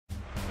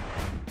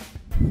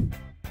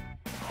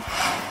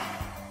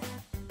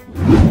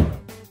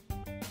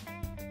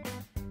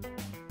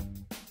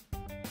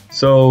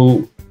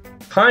So,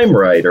 Time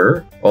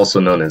Rider, also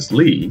known as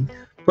Lee,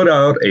 put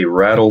out a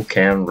Rattle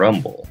can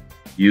rumble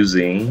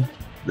using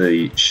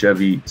the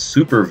Chevy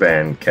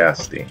Supervan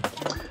casting.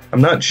 I'm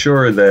not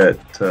sure that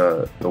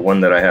the one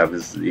that I have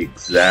is the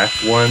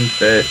exact one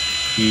that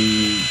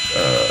he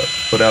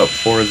put out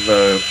for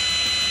the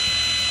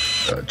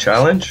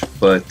challenge,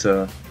 but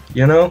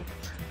you know,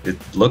 it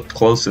looked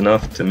close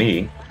enough to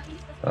me.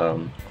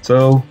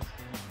 So,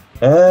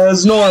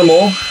 as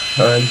normal,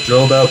 I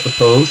drilled out the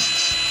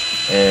posts,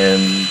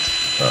 and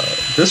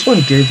this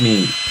one gave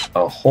me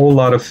a whole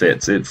lot of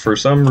fits. For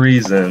some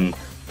reason,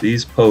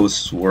 these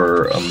posts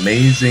were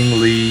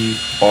amazingly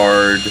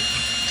hard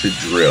to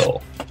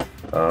drill.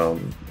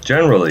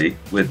 Generally,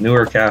 with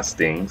newer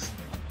castings,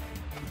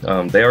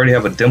 they already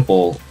have a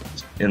dimple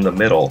in the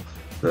middle,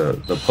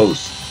 the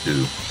posts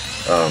do.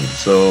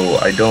 So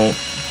I don't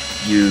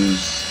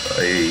use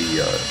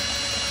a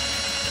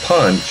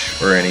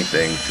punch or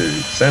anything to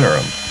center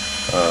them.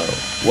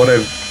 What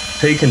I've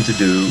taken to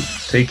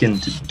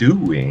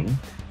doing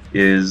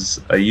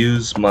is I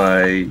use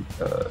my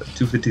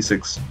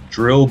 256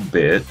 drill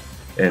bit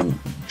and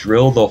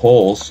drill the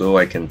hole so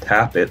I can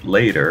tap it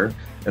later,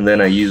 and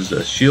then I use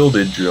a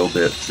shielded drill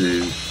bit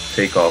to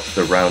take off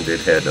the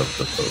rounded head of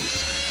the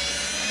post.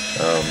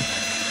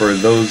 For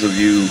those of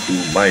you who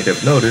might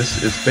have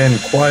noticed, it's been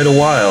quite a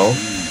while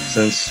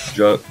since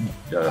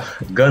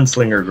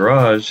Gunslinger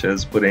Garage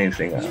has put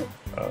anything out.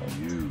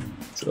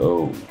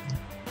 So,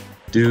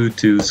 due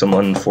to some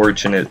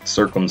unfortunate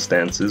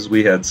circumstances,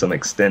 we had some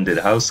extended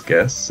house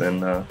guests,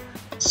 and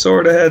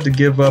sort of had to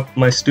give up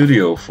my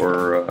studio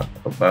for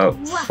about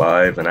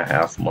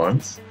 5.5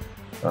 months.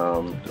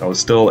 I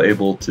was still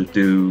able to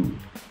do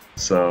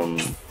some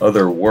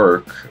other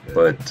work,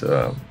 but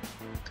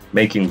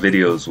making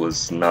videos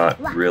was not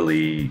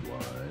really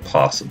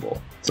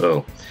possible.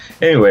 So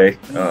anyway,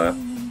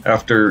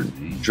 after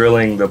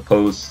drilling the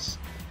posts,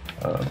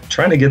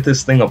 trying to get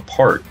this thing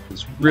apart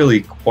was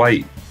really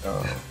quite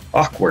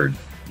awkward.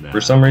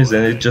 For some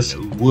reason, it just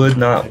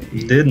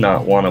did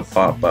not want to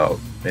pop out.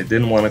 It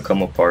didn't want to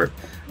come apart.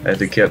 I had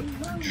to keep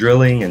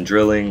drilling and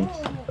drilling,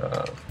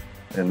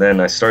 and then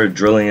I started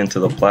drilling into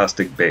the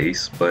plastic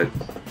base, but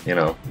you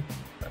know,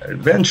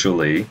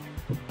 eventually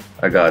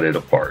I got it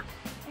apart.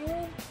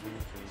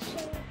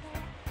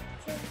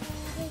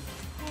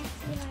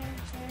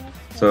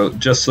 So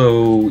just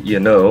so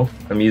you know,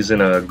 I'm using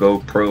a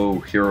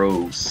GoPro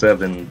Hero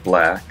 7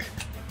 Black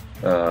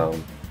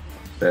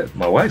that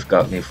my wife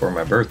got me for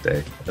my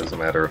birthday, as a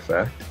matter of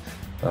fact.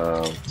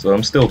 So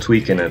I'm still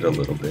tweaking it a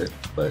little bit,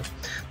 but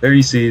there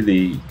you see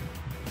the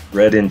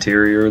red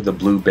interior, the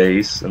blue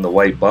base, and the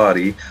white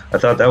body. I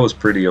thought that was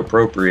pretty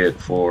appropriate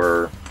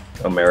for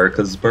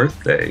America's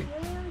birthday,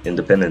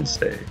 Independence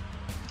Day.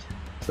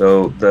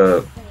 So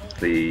the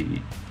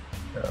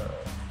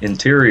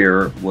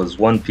interior was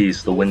one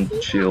piece, the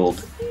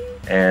windshield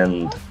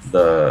and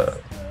the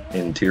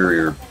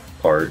interior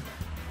part,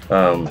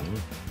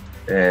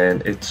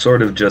 and it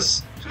sort of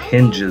just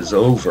hinges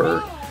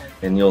over,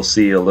 and you'll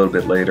see a little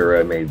bit later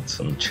I made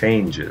some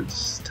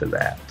changes to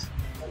that.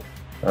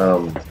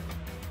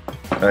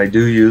 I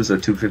do use a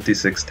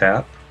 256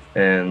 tap,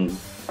 and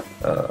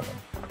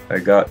I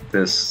got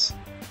this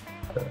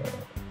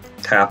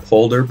tap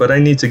holder, but I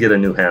need to get a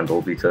new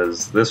handle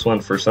because this one,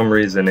 for some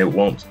reason, it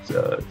won't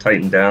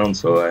tighten down,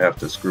 so I have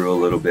to screw a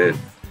little bit,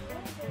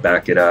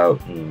 back it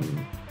out, and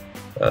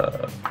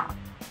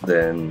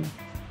then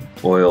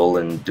oil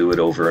and do it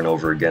over and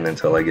over again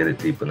until I get it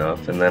deep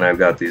enough. And then I've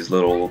got these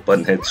little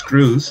button head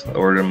screws. I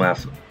ordered them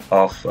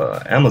off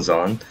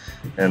Amazon,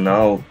 and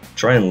I'll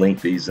try and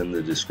link these in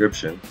the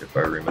description if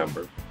I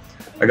remember.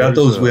 I got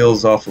those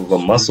wheels off of a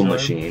muscle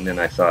machine, and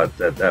I thought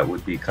that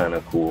would be kind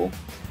of cool.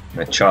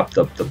 I chopped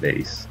up the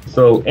base.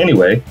 So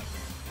anyway,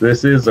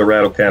 this is a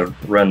Rattle can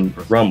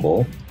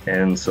rumble,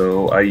 and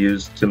so I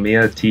used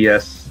Tamiya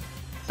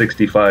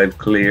TS65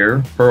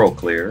 clear, pearl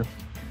clear,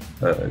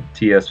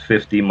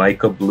 TS50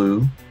 mica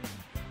blue,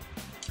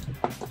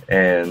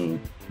 and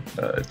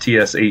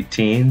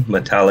TS18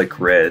 metallic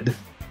red,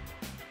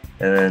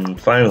 and then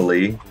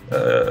finally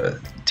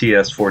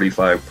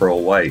TS45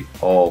 pearl white,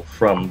 all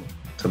from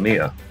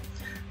Tamiya.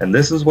 And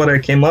this is what I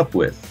came up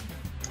with.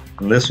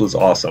 And this was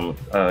awesome.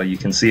 You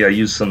can see I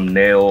used some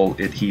nail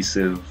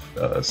adhesive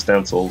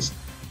stencils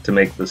to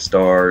make the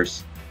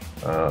stars,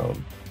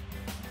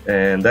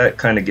 and that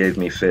kind of gave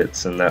me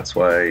fits, and that's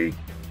why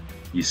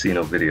you see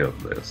no video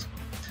of this.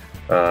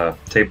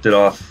 Taped it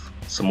off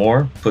some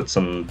more, put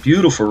some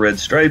beautiful red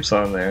stripes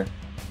on there,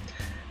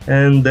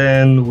 and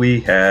then we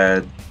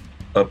had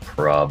a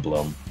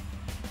problem.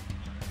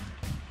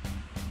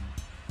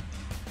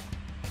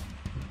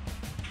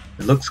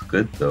 It looks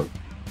good though.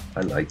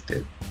 I liked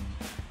it.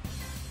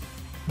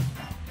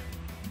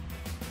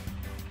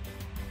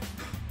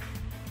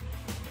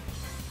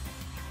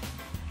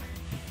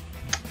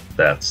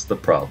 That's the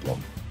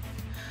problem.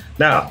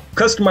 Now,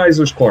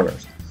 Customizer's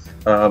Corners.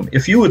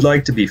 If you would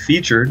like to be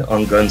featured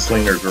on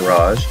Gunslinger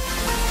Garage,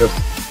 just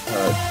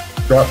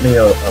drop me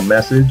a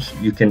message.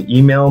 You can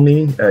email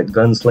me at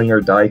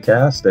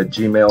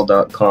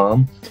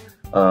gunslingerdiecast@gmail.com.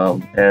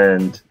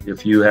 And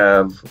if you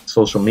have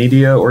social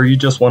media or you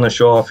just want to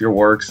show off your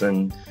works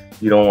and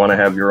you don't want to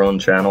have your own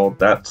channel,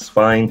 that's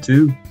fine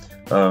too.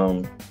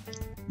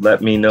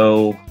 Let me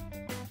know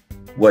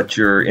what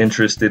you're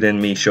interested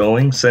in me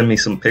showing. Send me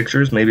some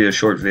pictures, maybe a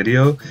short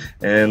video,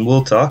 and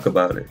we'll talk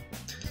about it.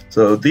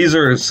 So these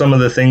are some of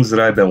the things that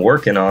I've been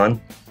working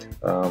on.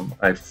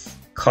 I've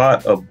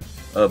caught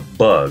a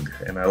bug,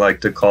 and I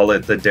like to call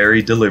it the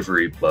dairy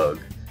delivery bug.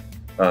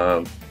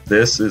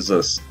 This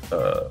is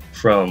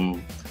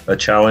from a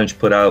challenge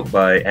put out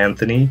by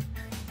Anthony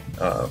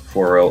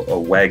for a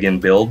wagon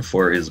build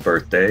for his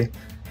birthday.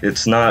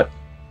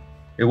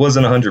 It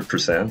wasn't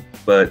 100%,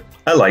 but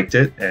I liked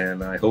it,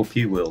 and I hope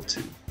he will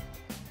too.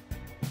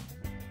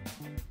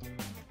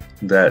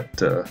 That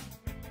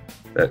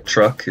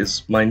truck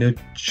is my new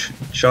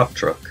shop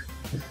truck.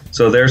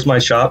 So there's my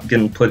shop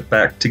getting put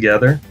back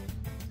together,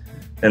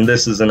 and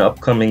this is an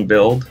upcoming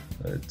build.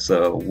 It's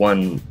a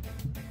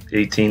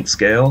 1/18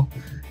 scale,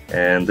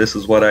 and this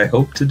is what I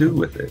hope to do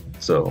with it.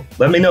 So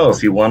let me know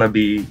if you want to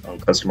be on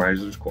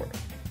Customizer's Corner.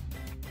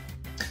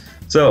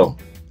 So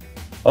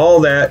all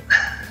that,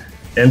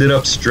 ended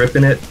up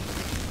stripping it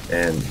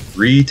and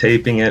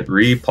retaping it,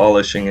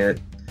 repolishing it.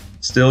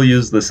 Still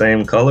use the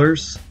same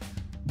colors,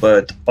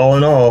 but all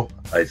in all,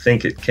 I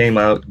think it came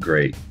out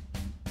great.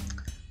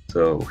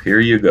 So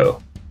here you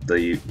go.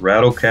 The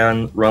Rattle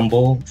Can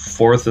Rumble,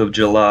 4th of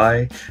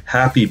July.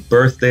 Happy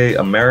birthday,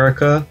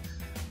 America.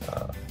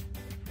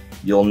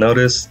 You'll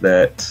notice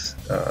that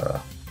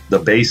the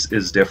base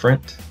is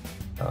different.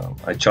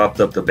 I chopped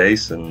up the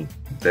base and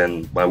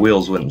then my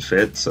wheels wouldn't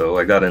fit, so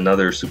I got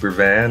another super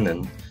van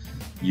and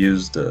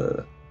used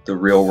the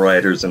real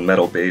riders and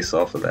metal base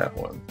off of that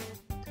one.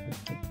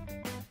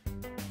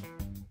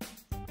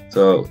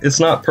 So it's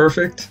not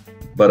perfect,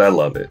 but I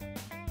love it.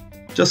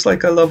 Just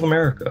like I love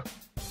America.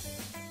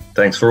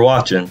 Thanks for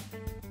watching.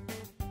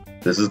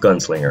 This is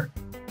Gunslinger,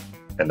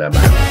 and I'm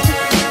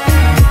out.